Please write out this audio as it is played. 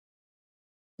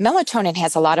melatonin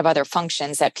has a lot of other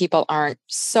functions that people aren't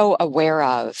so aware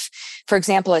of. For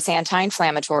example, it's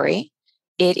anti-inflammatory.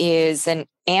 It is an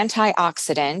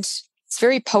antioxidant. It's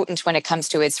very potent when it comes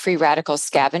to its free radical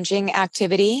scavenging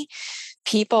activity.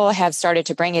 People have started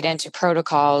to bring it into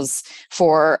protocols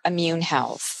for immune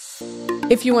health.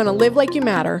 If you want to live like you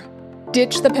matter,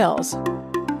 ditch the pills,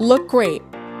 look great,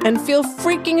 and feel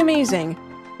freaking amazing,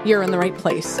 you're in the right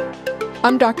place.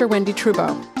 I'm Dr. Wendy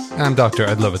Trudeau. I'm Dr.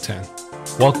 Ed Levitan.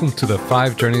 Welcome to the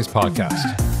 5 Journeys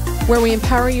podcast, where we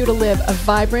empower you to live a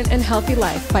vibrant and healthy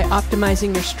life by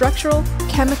optimizing your structural,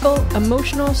 chemical,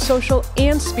 emotional, social,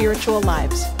 and spiritual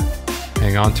lives.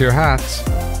 Hang on to your hats.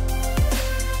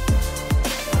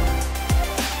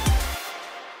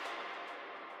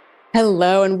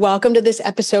 Hello, and welcome to this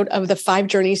episode of the 5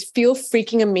 Journeys Feel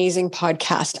Freaking Amazing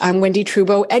podcast. I'm Wendy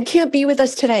Trudeau. Ed can't be with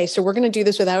us today, so we're going to do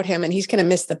this without him, and he's going to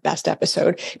miss the best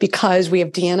episode because we have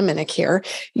Deanna Minich here.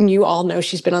 And you all know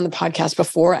she's been on the podcast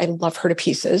before. I love her to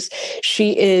pieces.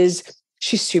 She's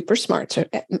super smart. So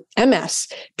MS,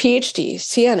 PhD,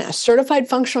 CNS, certified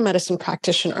functional medicine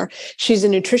practitioner. She's a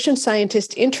nutrition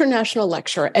scientist, international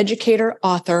lecturer, educator,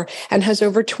 author, and has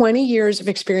over 20 years of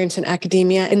experience in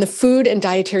academia in the food and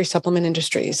dietary supplement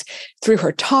industries. Through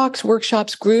her talks,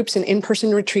 workshops, groups, and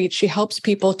in-person retreats, she helps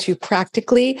people to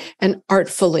practically and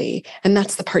artfully, and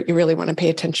that's the part you really want to pay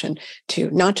attention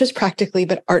to, not just practically,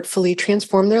 but artfully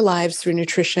transform their lives through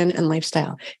nutrition and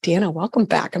lifestyle. Deanna, welcome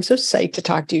back. I'm so psyched to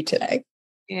talk to you today.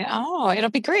 Yeah, it'll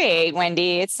be great,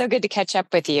 Wendy. It's so good to catch up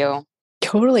with you.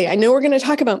 Totally. I know we're going to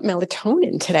talk about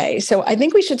melatonin today. So I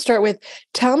think we should start with,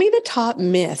 tell me the top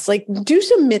myths, like do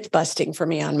some myth busting for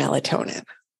me on melatonin.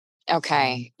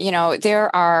 Okay.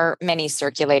 There are many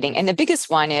circulating, and the biggest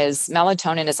one is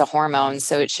melatonin is a hormone,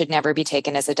 so it should never be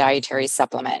taken as a dietary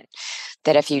supplement.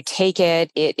 That if you take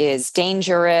it, it is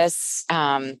dangerous.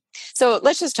 So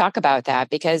let's just talk about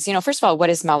that because, first of all, what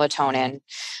is melatonin?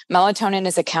 Melatonin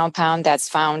is a compound that's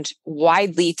found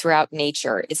widely throughout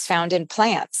nature. It's found in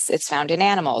plants. It's found in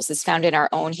animals. It's found in our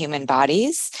own human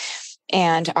bodies,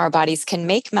 and our bodies can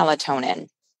make melatonin.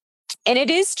 And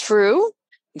it is true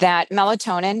that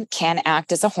melatonin can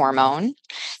act as a hormone.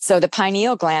 So the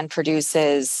pineal gland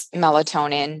produces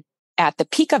melatonin at the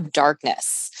peak of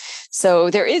darkness.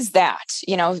 So there is that.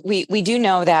 We do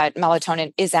know that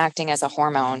melatonin is acting as a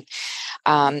hormone.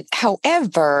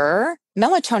 However,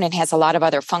 melatonin has a lot of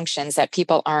other functions that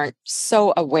people aren't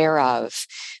so aware of.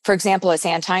 For example, it's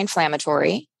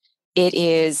anti-inflammatory. It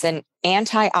is an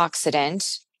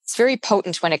antioxidant. It's very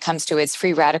potent when it comes to its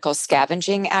free radical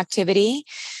scavenging activity.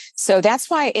 So that's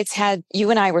why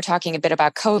you and I were talking a bit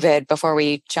about COVID before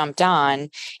we jumped on,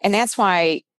 and that's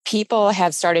why people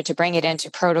have started to bring it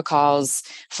into protocols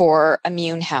for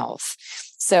immune health.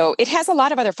 So it has a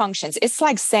lot of other functions. It's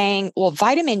like saying, well,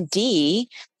 vitamin D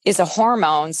is a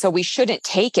hormone, so we shouldn't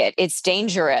take it. It's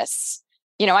dangerous.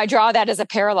 I draw that as a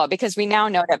parallel because we now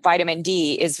know that vitamin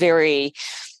D is very,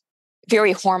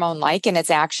 very hormone-like in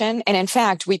its action. And in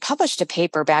fact, we published a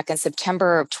paper back in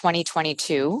September of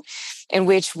 2022 in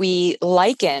which we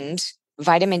likened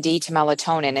vitamin D to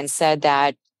melatonin and said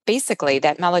that basically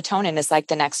that melatonin is like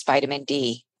the next vitamin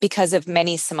D because of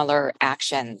many similar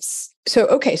actions.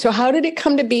 So how did it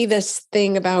come to be this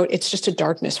thing about it's just a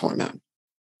darkness hormone?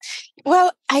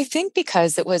 Well, I think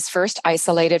because it was first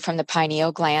isolated from the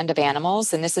pineal gland of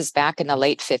animals, and this is back in the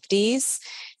late 50s.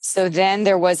 So then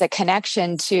there was a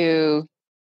connection to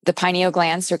the pineal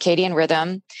gland circadian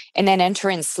rhythm and then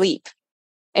enter in sleep.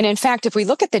 And in fact, if we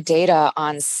look at the data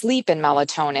on sleep and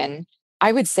melatonin,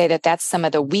 I would say that that's some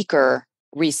of the weaker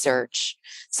research.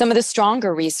 Some of the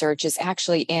stronger research is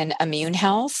actually in immune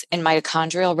health, in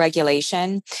mitochondrial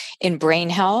regulation, in brain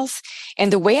health.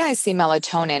 And the way I see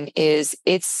melatonin is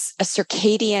it's a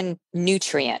circadian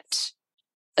nutrient.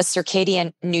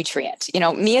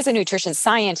 Me as a nutrition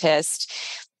scientist,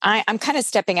 I'm kind of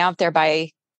stepping out there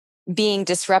by being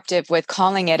disruptive with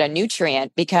calling it a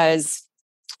nutrient because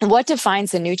what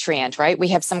defines a nutrient, right? We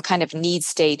have some kind of need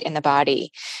state in the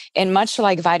body. And much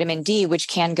like vitamin D, which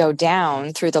can go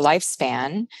down through the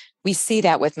lifespan, we see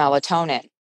that with melatonin.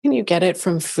 Can you get it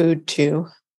from food too?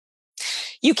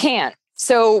 You can.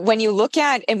 So when you look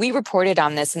at, and we reported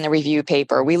on this in the review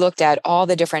paper, we looked at all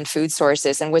the different food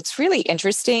sources. And what's really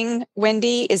interesting,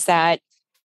 Wendy, is that,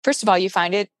 first of all, you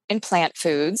find it in plant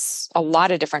foods, a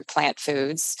lot of different plant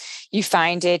foods. You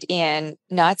find it in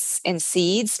nuts and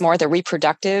seeds, more the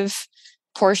reproductive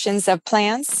portions of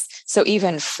plants. So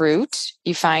even fruit,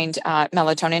 you find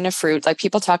melatonin in fruit. Like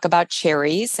people talk about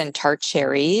cherries and tart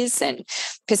cherries and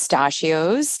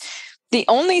pistachios. The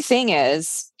only thing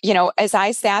is, as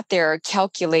I sat there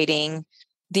calculating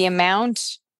the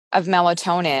amount of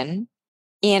melatonin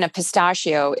in a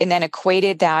pistachio and then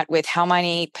equated that with how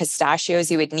many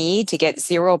pistachios you would need to get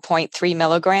 0.3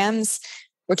 milligrams,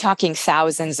 we're talking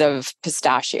thousands of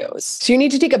pistachios. So you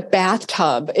need to take a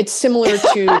bathtub. It's similar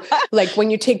to like when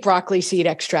you take broccoli seed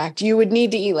extract, you would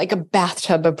need to eat like a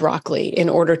bathtub of broccoli in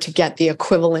order to get the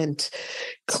equivalent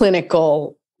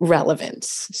clinical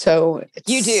relevance. So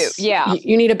you do, yeah.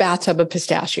 You need a bathtub of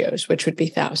pistachios, which would be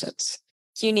thousands.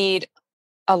 You need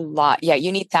a lot. Yeah,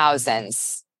 you need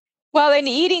thousands. Well, and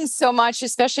eating so much,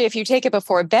 especially if you take it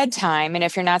before bedtime, and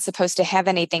if you're not supposed to have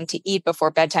anything to eat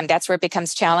before bedtime, that's where it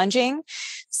becomes challenging.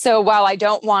 So while I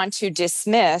don't want to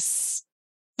dismiss,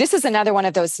 this is another one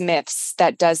of those myths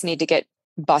that does need to get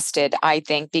busted, I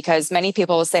think, because many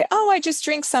people will say, oh, I just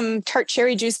drink some tart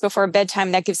cherry juice before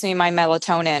bedtime. That gives me my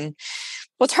melatonin.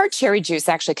 Well, tart cherry juice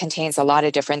actually contains a lot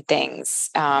of different things.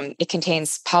 It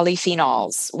contains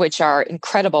polyphenols, which are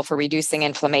incredible for reducing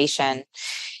inflammation.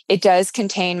 It does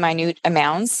contain minute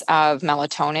amounts of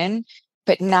melatonin,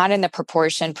 but not in the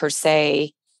proportion per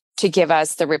se to give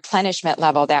us the replenishment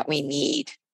level that we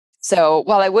need. So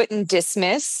while I wouldn't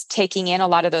dismiss taking in a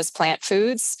lot of those plant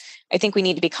foods, I think we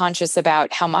need to be conscious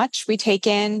about how much we take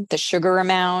in, the sugar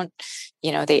amount,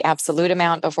 the absolute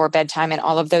amount before bedtime and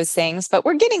all of those things. But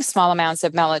we're getting small amounts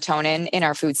of melatonin in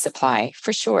our food supply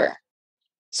for sure.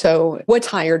 So what's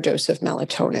higher dose of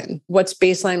melatonin? What's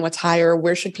baseline? What's higher?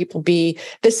 Where should people be?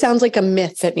 This sounds like a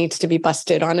myth that needs to be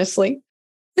busted, honestly.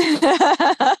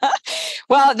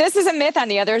 Well, this is a myth on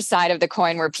the other side of the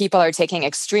coin where people are taking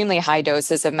extremely high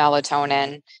doses of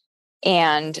melatonin,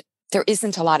 and there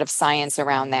isn't a lot of science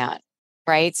around that,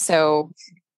 right? So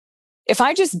if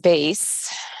I just base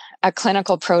a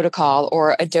clinical protocol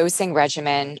or a dosing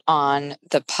regimen on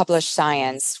the published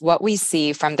science, what we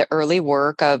see from the early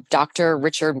work of Dr.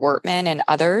 Richard Wortman and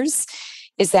others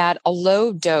is that a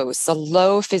low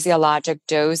physiologic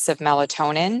dose of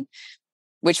melatonin,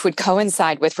 which would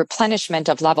coincide with replenishment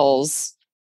of levels,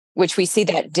 which we see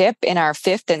that dip in our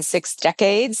 5th and 6th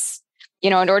decades,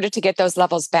 in order to get those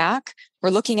levels back, we're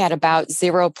looking at about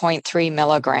 0.3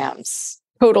 milligrams.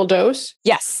 Total dose?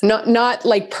 Yes. Not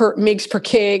like per mgs per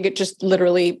kg, just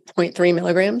literally 0.3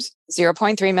 milligrams?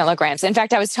 0.3 milligrams. In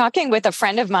fact, I was talking with a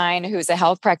friend of mine who's a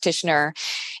health practitioner,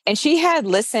 and she had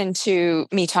listened to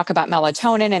me talk about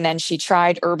melatonin, and then she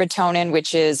tried Herbatonin,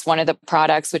 which is one of the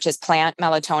products, which is plant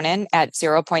melatonin at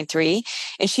 0.3.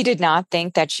 And she did not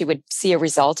think that she would see a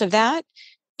result of that.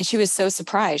 And she was so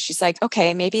surprised. She's like,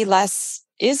 okay, maybe less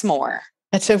is more.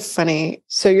 That's so funny.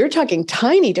 So you're talking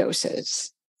tiny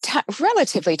doses.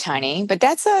 Relatively tiny, but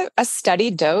that's a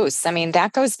studied dose. I mean,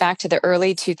 that goes back to the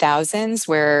early 2000s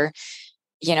where,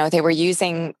 they were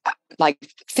using like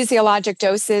physiologic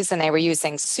doses and they were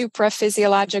using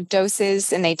supraphysiologic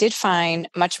doses. And they did find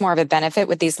much more of a benefit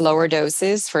with these lower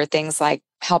doses for things like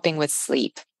helping with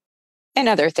sleep and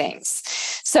other things.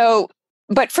 So,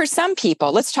 but for some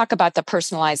people, let's talk about the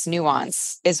personalized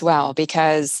nuance as well,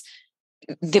 because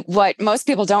what most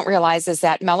people don't realize is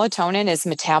that melatonin is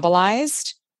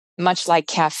metabolized much like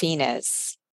caffeine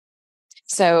is.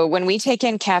 So when we take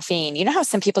in caffeine, you know how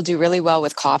some people do really well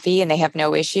with coffee and they have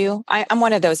no issue? I'm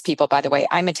one of those people, by the way.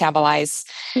 I metabolize.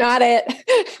 Not it.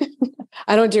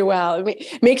 I don't do well.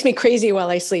 It makes me crazy while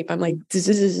I sleep. I'm like,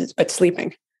 but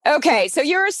sleeping. Okay. So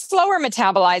you're a slower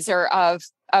metabolizer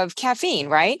of caffeine,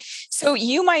 right? So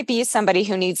you might be somebody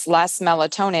who needs less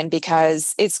melatonin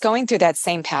because it's going through that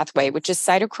same pathway, which is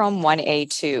cytochrome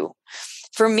 1A2.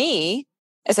 For me,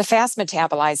 as a fast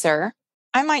metabolizer,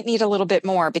 I might need a little bit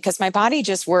more because my body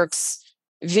just works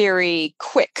very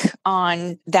quick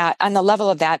on the level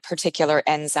of that particular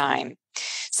enzyme.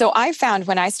 So I found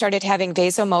when I started having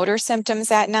vasomotor symptoms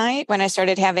at night, when I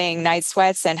started having night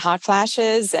sweats and hot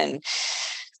flashes and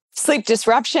sleep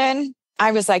disruption,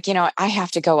 I was like, I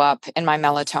have to go up in my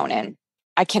melatonin.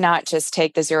 I cannot just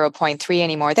take the 0.3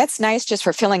 anymore. That's nice just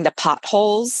for filling the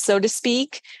potholes, so to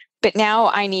speak. But now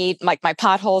I need, like, my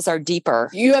potholes are deeper.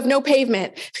 You have no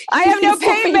pavement. I have no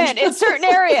pavement in certain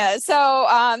areas. So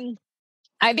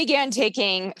I began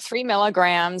taking 3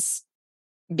 milligrams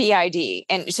BID.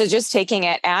 And so just taking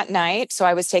it at night. So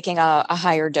I was taking a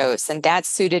higher dose, and that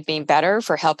suited me better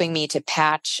for helping me to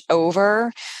patch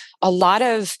over a lot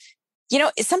of,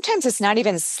 sometimes it's not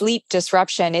even sleep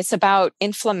disruption. It's about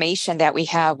inflammation that we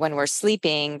have when we're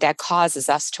sleeping that causes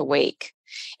us to wake.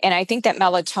 And I think that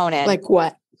melatonin. Like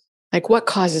what? Like what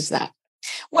causes that?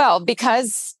 Well,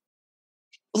 because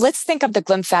let's think of the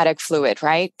glymphatic fluid,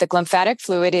 right? The glymphatic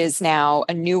fluid is now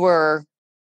a newer,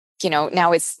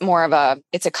 now it's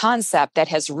it's a concept that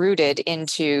has rooted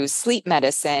into sleep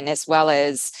medicine as well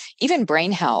as even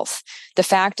brain health. The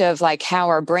fact of like how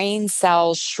our brain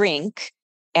cells shrink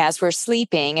as we're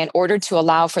sleeping in order to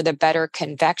allow for the better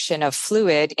convection of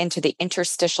fluid into the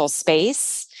interstitial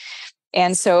space.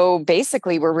 And so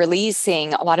basically, we're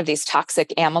releasing a lot of these toxic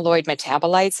amyloid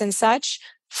metabolites and such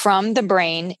from the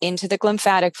brain into the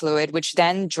lymphatic fluid, which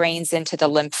then drains into the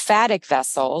lymphatic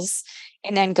vessels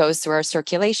and then goes through our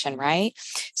circulation, right?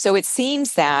 So it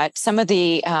seems that some of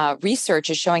the research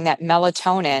is showing that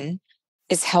melatonin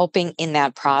is helping in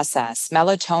that process.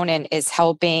 Melatonin is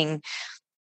helping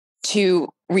to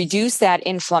reduce that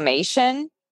inflammation.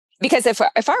 Because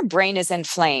if our brain is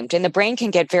inflamed, and the brain can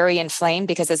get very inflamed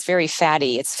because it's very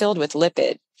fatty, it's filled with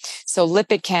lipid. So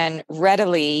lipid can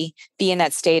readily be in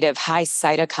that state of high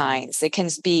cytokines. It can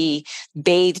be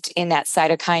bathed in that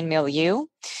cytokine milieu.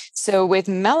 So with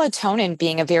melatonin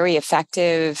being a very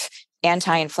effective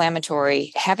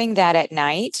anti-inflammatory, having that at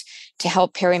night to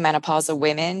help perimenopausal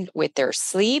women with their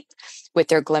sleep, with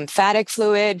their lymphatic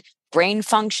fluid, brain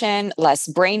function, less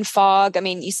brain fog. I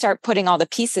mean, you start putting all the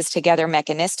pieces together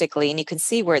mechanistically, and you can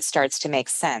see where it starts to make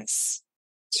sense.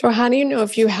 So how do you know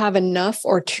if you have enough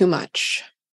or too much?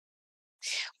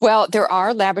 Well, there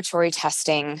are laboratory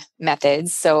testing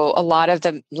methods. So a lot of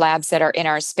the labs that are in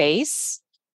our space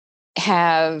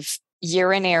have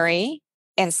urinary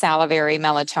and salivary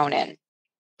melatonin.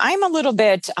 I'm a little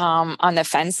bit on the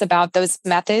fence about those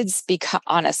methods,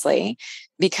 honestly,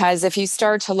 because if you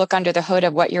start to look under the hood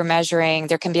of what you're measuring,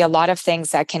 there can be a lot of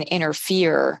things that can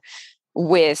interfere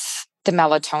with the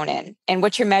melatonin. And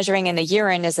what you're measuring in the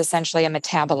urine is essentially a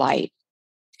metabolite.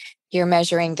 You're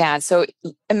measuring that. So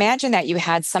imagine that you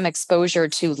had some exposure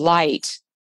to light.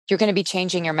 You're going to be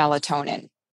changing your melatonin.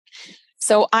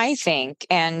 So I think,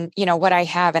 and what I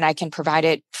have, and I can provide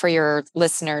it for your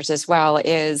listeners as well,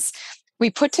 is we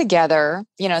put together,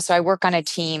 so I work on a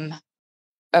team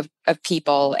of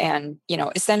people and,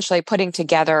 essentially putting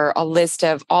together a list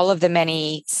of all of the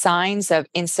many signs of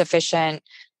insufficient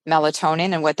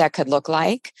melatonin and what that could look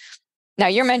like. Now,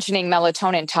 you're mentioning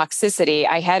melatonin toxicity.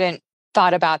 I hadn't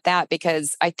thought about that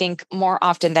because I think more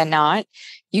often than not,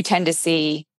 you tend to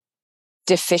see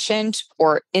deficient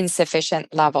or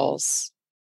insufficient levels.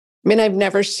 I mean, I've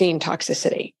never seen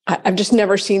toxicity. I've just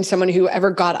never seen someone who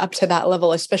ever got up to that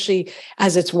level, especially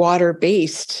as it's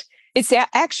water-based. It's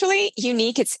actually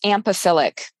unique. It's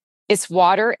amphiphilic. It's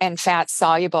water and fat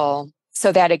soluble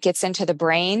so that it gets into the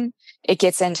brain, it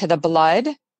gets into the blood.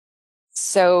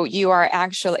 So you are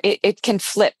actually, it can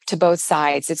flip to both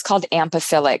sides. It's called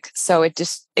amphiphilic. So it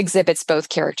just exhibits both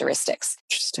characteristics.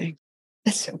 Interesting.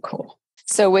 That's so cool.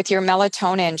 So with your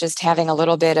melatonin, just having a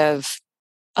little bit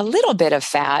of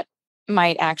fat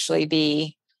might actually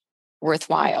be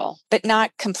worthwhile, but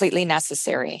not completely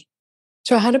necessary.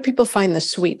 So how do people find the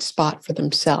sweet spot for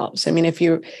themselves? I mean, if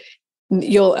you'll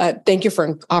thank you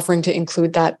for offering to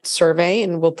include that survey,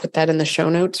 and we'll put that in the show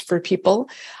notes for people.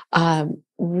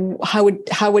 How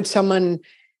would someone,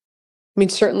 I mean,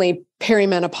 certainly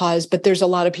perimenopause, but there's a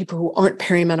lot of people who aren't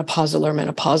perimenopausal or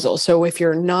menopausal. So if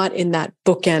you're not in that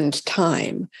bookend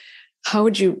time, how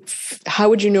would you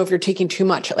know if you're taking too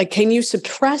much? Like, can you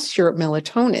suppress your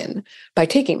melatonin by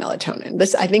taking melatonin?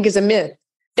 This, I think, is a myth.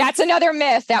 That's another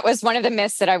myth. That was one of the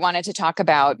myths that I wanted to talk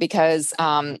about because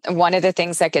one of the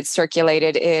things that gets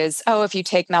circulated is, if you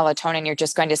take melatonin, you're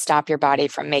just going to stop your body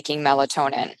from making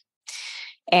melatonin.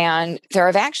 And there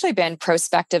have actually been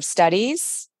prospective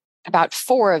studies, about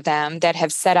 4 of them, that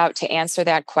have set out to answer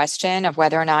that question of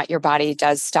whether or not your body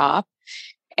does stop.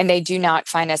 And they do not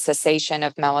find a cessation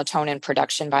of melatonin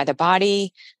production by the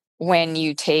body when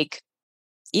you take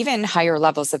even higher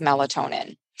levels of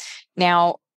melatonin.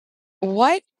 Now,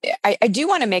 what I do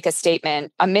want to make a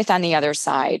statement, a myth on the other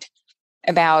side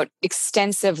about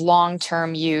extensive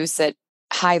long-term use at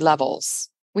high levels.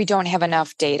 We don't have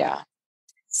enough data.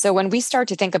 So when we start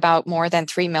to think about more than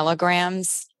 3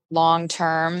 milligrams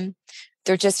long-term,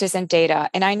 there just isn't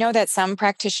data. And I know that some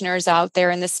practitioners out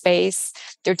there in the space,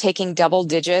 they're taking double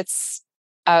digits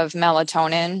of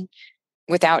melatonin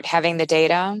without having the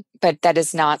data, but that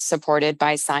is not supported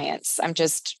by science. I'm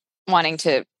just wanting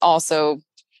to also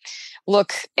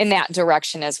look in that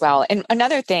direction as well. And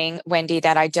another thing, Wendy,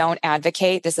 that I don't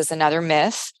advocate, this is another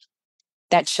myth,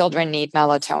 that children need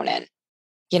melatonin.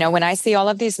 When I see all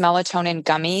of these melatonin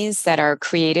gummies that are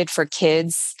created for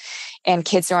kids, and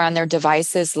kids are on their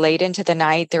devices late into the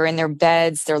night, they're in their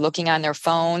beds, they're looking on their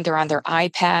phone, they're on their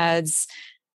iPads.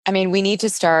 I mean, we need to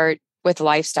start with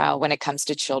lifestyle when it comes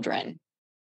to children.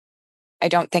 I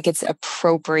don't think it's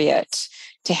appropriate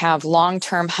to have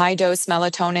long-term high-dose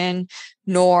melatonin,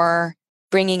 nor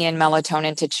bringing in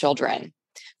melatonin to children.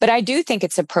 But I do think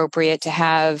it's appropriate to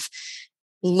have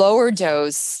lower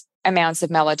dose amounts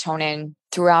of melatonin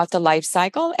throughout the life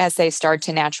cycle as they start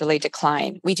to naturally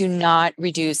decline. We do not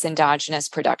reduce endogenous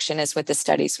production, is what the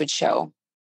studies would show.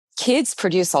 Kids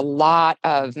produce a lot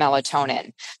of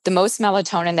melatonin. The most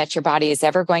melatonin that your body is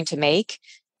ever going to make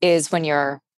is when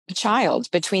you're a child,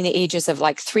 between the ages of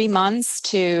like 3 months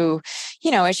to,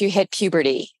 as you hit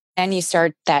puberty. And you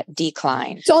start that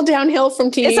decline. It's all downhill from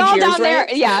teenage years, right? It's all down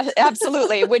there. Yeah,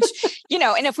 absolutely. Which,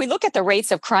 and if we look at the rates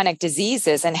of chronic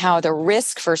diseases and how the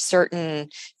risk for certain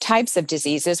types of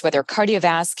diseases, whether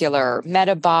cardiovascular,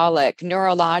 metabolic,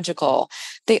 neurological,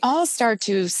 they all start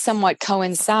to somewhat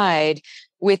coincide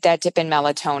with that dip in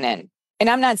melatonin. And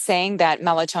I'm not saying that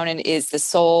melatonin is the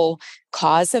sole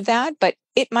cause of that, but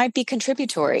it might be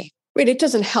contributory. Wait, it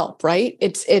doesn't help, right?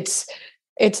 It's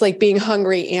like being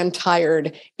hungry and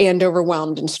tired and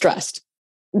overwhelmed and stressed.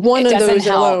 One of those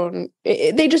alone,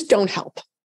 they just don't help.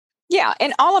 Yeah.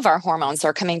 And all of our hormones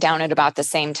are coming down at about the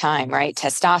same time, right?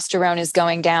 Testosterone is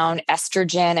going down,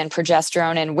 estrogen and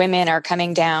progesterone in women are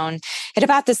coming down at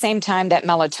about the same time that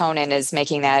melatonin is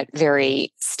making that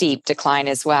very steep decline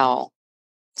as well.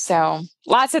 So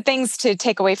lots of things to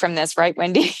take away from this, right,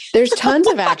 Wendy? There's tons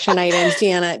of action items,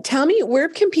 Deanna. Tell me, where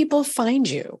can people find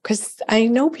you? Because I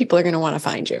know people are going to want to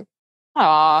find you.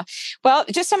 Well,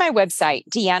 just on my website,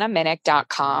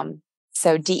 deannaminich.com.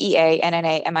 So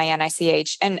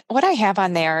DeannaMinich. And what I have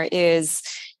on there is,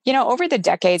 over the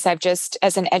decades,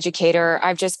 as an educator,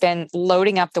 I've just been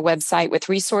loading up the website with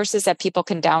resources that people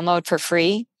can download for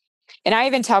free. And I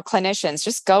even tell clinicians,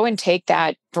 just go and take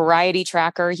that variety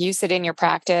tracker, use it in your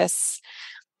practice.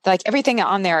 Like everything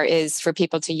on there is for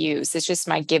people to use. It's just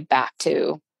my give back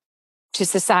to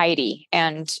society.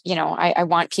 And, I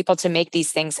want people to make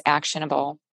these things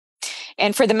actionable.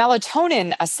 And for the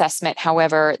melatonin assessment,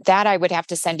 however, that I would have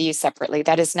to send to you separately.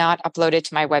 That is not uploaded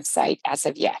to my website as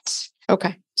of yet.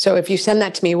 Okay. So if you send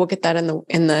that to me, we'll get that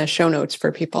in the show notes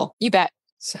for people. You bet.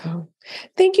 So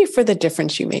thank you for the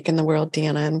difference you make in the world,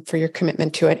 Deanna, and for your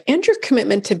commitment to it and your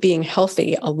commitment to being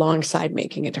healthy alongside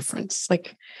making a difference.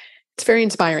 It's very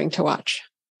inspiring to watch.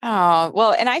 Oh,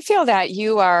 well, and I feel that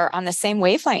you are on the same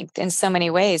wavelength in so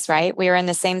many ways, right? We are in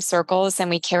the same circles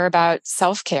and we care about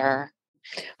self-care.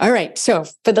 All right. So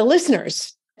for the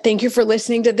listeners, thank you for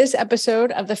listening to this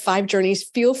episode of the 5 Journeys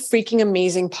Feel Freaking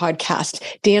Amazing podcast.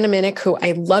 Deanna Minich, who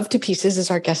I love to pieces,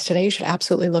 is our guest today. You should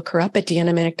absolutely look her up at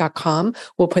deannaminich.com.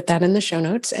 We'll put that in the show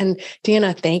notes. And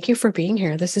Deanna, thank you for being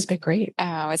here. This has been great.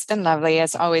 Oh, it's been lovely.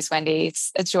 As always, Wendy.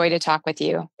 It's a joy to talk with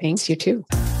you. Thanks. You too.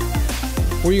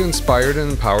 Were you inspired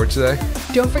and empowered today?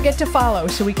 Don't forget to follow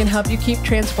so we can help you keep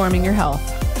transforming your health.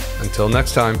 Until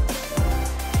next time.